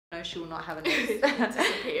no, she will not have a nose.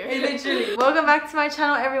 Disappear. Literally. Welcome back to my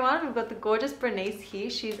channel, everyone. We've got the gorgeous Berniec here.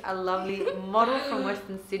 She's a lovely model from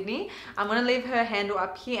Western Sydney. I'm going to leave her handle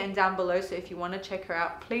up here and down below, so if you want to check her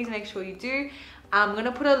out, please make sure you do. I'm going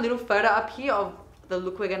to put a little photo up here of the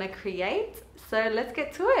look we're going to create. So let's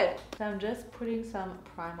get to it. So I'm just putting some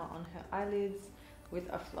primer on her eyelids with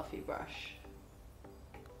a fluffy brush.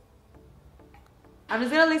 I'm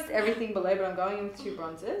just going to list everything below, but I'm going in with 2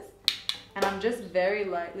 bronzers. And I'm just very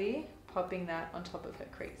lightly popping that on top of her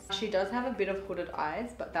crease. She does have a bit of hooded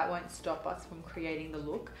eyes, but that won't stop us from creating the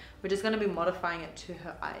look. We're just going to be modifying it to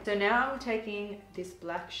her eyes. So now I'm taking this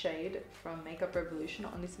black shade from Makeup Revolution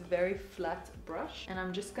on this very flat brush. And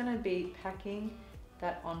I'm just going to be packing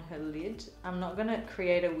that on her lid. I'm not going to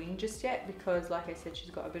create a wing just yet because, like I said, she's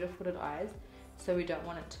got a bit of hooded eyes. So we don't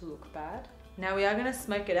want it to look bad. Now we are going to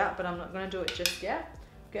smoke it out, but I'm not going to do it just yet.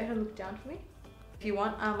 Go ahead and look down for me. If you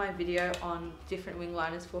want my video on different wing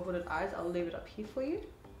liners for hooded eyes, I'll leave it up here for you.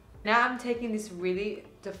 Now I'm taking this really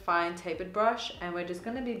defined tapered brush and we're just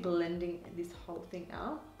going to be blending this whole thing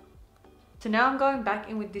out. So now I'm going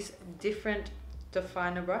back in with this different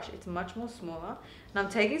definer brush. It's much more smaller. And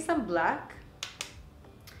I'm taking some black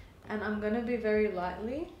and I'm going to be very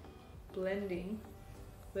lightly blending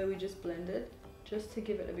where we just blended, just to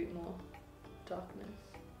give it a bit more darkness.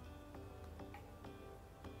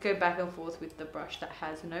 Go back and forth with the brush that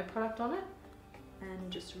has no product on it and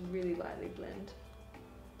just really lightly blend.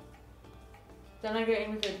 Then I go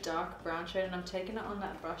in with a dark brown shade and I'm taking it on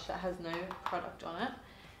that brush that has no product on it,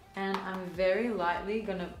 and I'm very lightly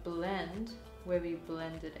gonna blend where we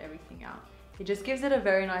blended everything out. It just gives it a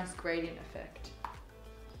very nice gradient effect.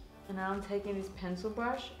 And now I'm taking this pencil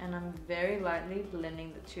brush and I'm very lightly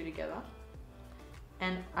blending the two together.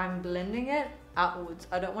 And I'm blending it outwards.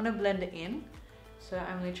 I don't want to blend it in. So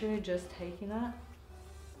I'm literally just taking that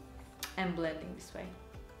and blending this way.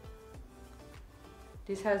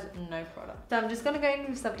 This has no product. So I'm just going to go in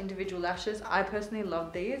with some individual lashes. I personally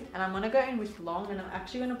love these. And I'm going to go in with long, and I'm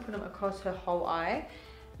actually going to put them across her whole eye.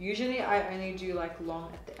 Usually I only do like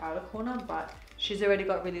long at the outer corner, but she's already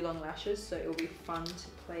got really long lashes, so it'll be fun to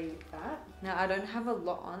play with that. Now I don't have a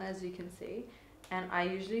lot on, as you can see, and I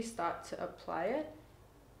usually start to apply it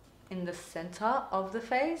in the center of the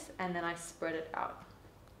face and then I spread it out.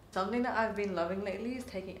 Something that I've been loving lately is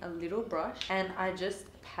taking a little brush and I just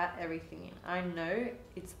pat everything in. I know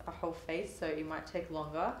it's a whole face, so it might take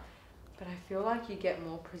longer, but I feel like you get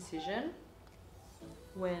more precision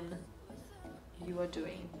when you are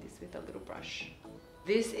doing this with a little brush.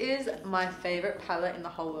 This is my favorite palette in the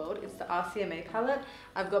whole world. It's the RCMA palette.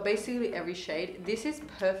 I've got basically every shade. This is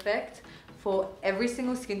perfect for every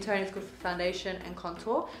single skin tone. It's good for foundation and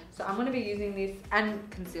contour. So I'm going to be using this, and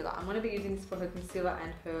concealer. I'm going to be using this for her concealer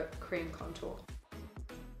and her cream contour.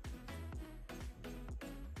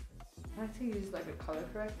 I like to use like a color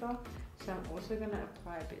corrector. So I'm also going to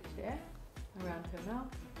apply a bit there around her mouth.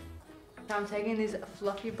 Now I'm taking this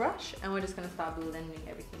fluffy brush and we're just going to start blending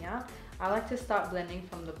everything out. I like to start blending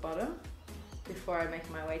from the bottom before I make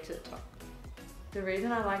my way to the top. The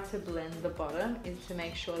reason I like to blend the bottom is to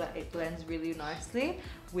make sure that it blends really nicely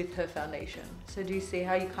with her foundation. So do you see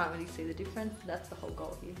how you can't really see the difference? That's the whole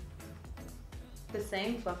goal here. The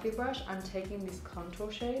same fluffy brush, I'm taking this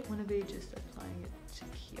contour shade. I'm going to be just applying it to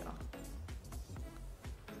here.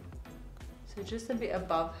 So just a bit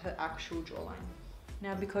above her actual jawline.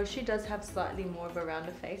 Now because she does have slightly more of a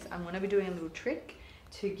rounder face, I'm going to be doing a little trick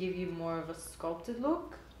to give you more of a sculpted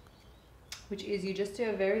look, which is you just do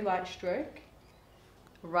a very light stroke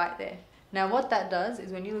right there. Now what that does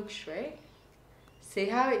is when you look straight, see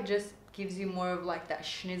how it just gives you more of like that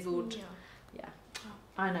schnizzled, yeah.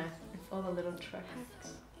 I know, it's all the little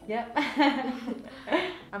tricks. Yeah.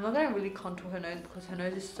 I'm not going to really contour her nose because her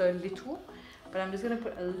nose is so little, but I'm just going to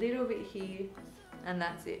put a little bit here and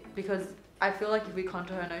that's it, because I feel like if we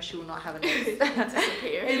contour her nose, she will not have a nose.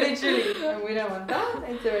 Disappear. Literally. And we don't want that.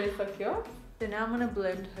 It's already so cute. So now I'm going to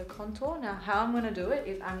blend her contour. Now how I'm going to do it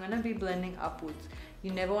is I'm going to be blending upwards. You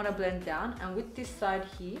never want to blend down. And with this side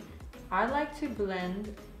here, I like to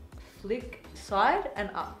blend flick side and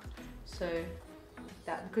up. So like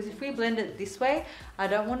that. Because if we blend it this way, I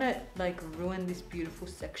don't want to like ruin this beautiful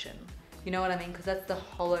section. You know what I mean? Because that's the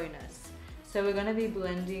hollowness. So we're going to be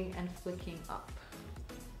blending and flicking up.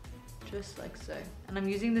 Just like so. And I'm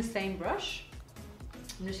using the same brush.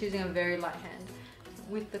 I'm just using a very light hand.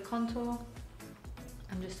 With the contour,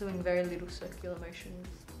 I'm just doing very little circular motions.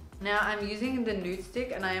 Now I'm using the nude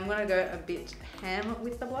stick and I am going to go a bit ham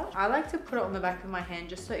with the blush. I like to put it on the back of my hand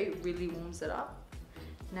just so it really warms it up.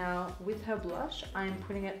 Now with her blush, I'm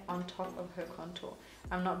putting it on top of her contour.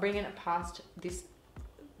 I'm not bringing it past this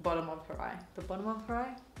bottom of her eye. The bottom of her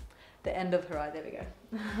eye. the end of her eye. There we go.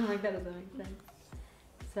 I'm like, that doesn't make sense.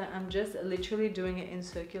 So I'm just literally doing it in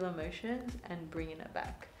circular motions and bringing it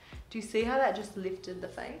back. Do you see how that just lifted the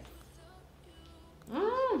face?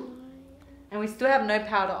 And we still have no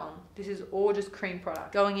powder on. This is all just cream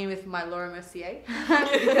product. Going in with my Laura Mercier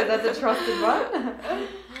because that's a trusted one.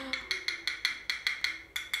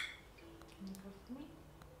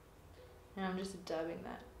 And I'm just dabbing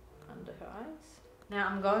that under her eyes. Now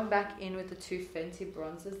I'm going back in with the two Fenty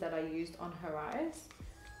bronzers that I used on her eyes.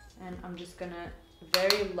 And I'm just gonna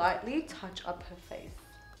very lightly touch up her face.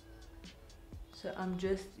 So I'm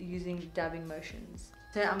just using dabbing motions.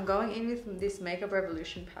 So I'm going in with this Makeup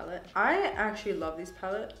Revolution palette. I actually love this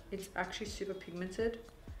palette. It's actually super pigmented.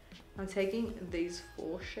 I'm taking these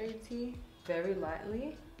 4 shades here very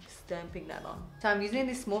lightly, stamping that on. So I'm using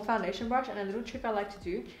this small foundation brush, and a little trick I like to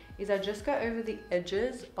do is I just go over the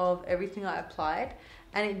edges of everything I applied,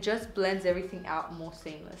 and it just blends everything out more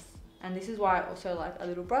seamless. And this is why I also like a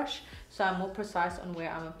little brush, so I'm more precise on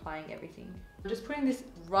where I'm applying everything. I'm just putting this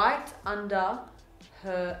right under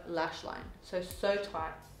her lash line, so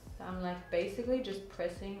tight. So I'm like basically just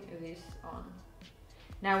pressing this on.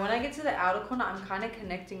 Now when I get to the outer corner, I'm kind of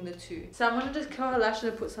connecting the two. So I'm gonna just curl her lashes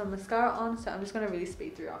and put some mascara on. So I'm just gonna really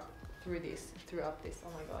speed through up this.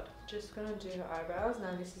 Oh my god. Just gonna do her eyebrows.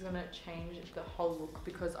 Now this is gonna change the whole look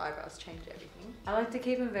because eyebrows change everything. I like to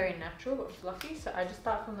keep them very natural but fluffy, so I just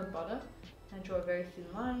start from the bottom and draw a very thin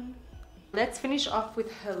line. Let's finish off with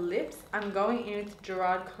her lips. I'm going in with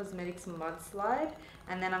Gerard Cosmetics Mudslide,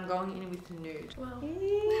 and then I'm going in with Nude. Wow.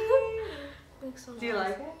 Looks so nice. Do you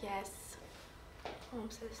like it? Yes. I'm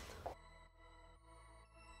obsessed.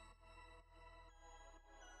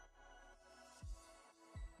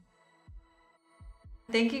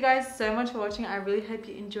 Thank you guys so much for watching. I really hope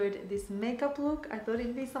you enjoyed this makeup look. I thought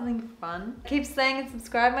it'd be something fun. Keep staying and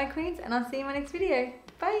subscribe, my queens, and I'll see you in my next video.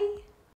 Bye!